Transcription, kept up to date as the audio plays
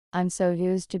I'm so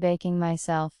used to baking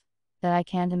myself that I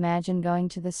can't imagine going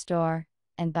to the store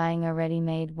and buying a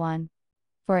ready-made one.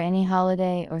 For any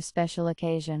holiday or special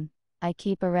occasion, I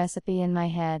keep a recipe in my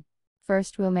head.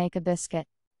 First we'll make a biscuit.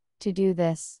 To do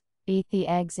this, beat the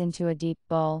eggs into a deep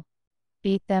bowl.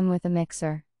 Beat them with a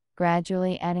mixer,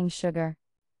 gradually adding sugar.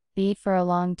 Beat for a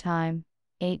long time,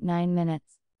 8-9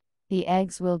 minutes. The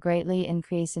eggs will greatly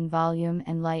increase in volume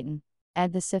and lighten.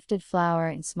 Add the sifted flour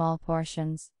in small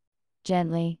portions.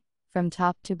 Gently, from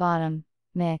top to bottom,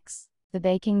 mix. The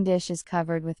baking dish is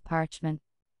covered with parchment.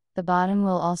 The bottom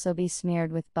will also be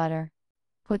smeared with butter.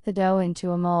 Put the dough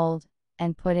into a mold,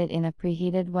 and put it in a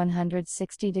preheated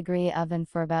 160-degree oven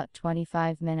for about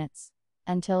 25 minutes,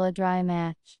 until a dry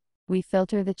match. We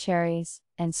filter the cherries,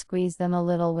 and squeeze them a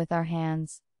little with our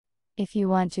hands. If you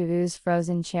want to use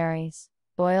frozen cherries,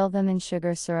 boil them in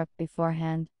sugar syrup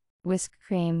beforehand. Whisk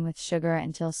cream with sugar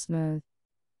until smooth.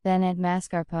 Then add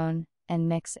mascarpone, and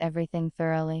mix everything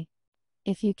thoroughly.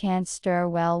 If you can't stir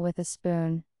well with a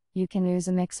spoon, you can use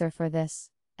a mixer for this.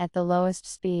 At the lowest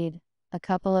speed, a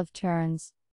couple of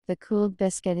turns, the cooled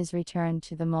biscuit is returned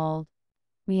to the mold.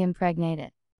 We impregnate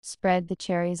it. Spread the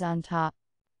cherries on top.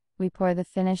 We pour the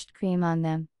finished cream on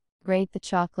them. Grate the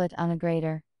chocolate on a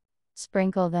grater.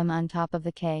 Sprinkle them on top of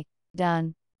the cake.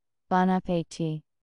 Done. Bon appétit.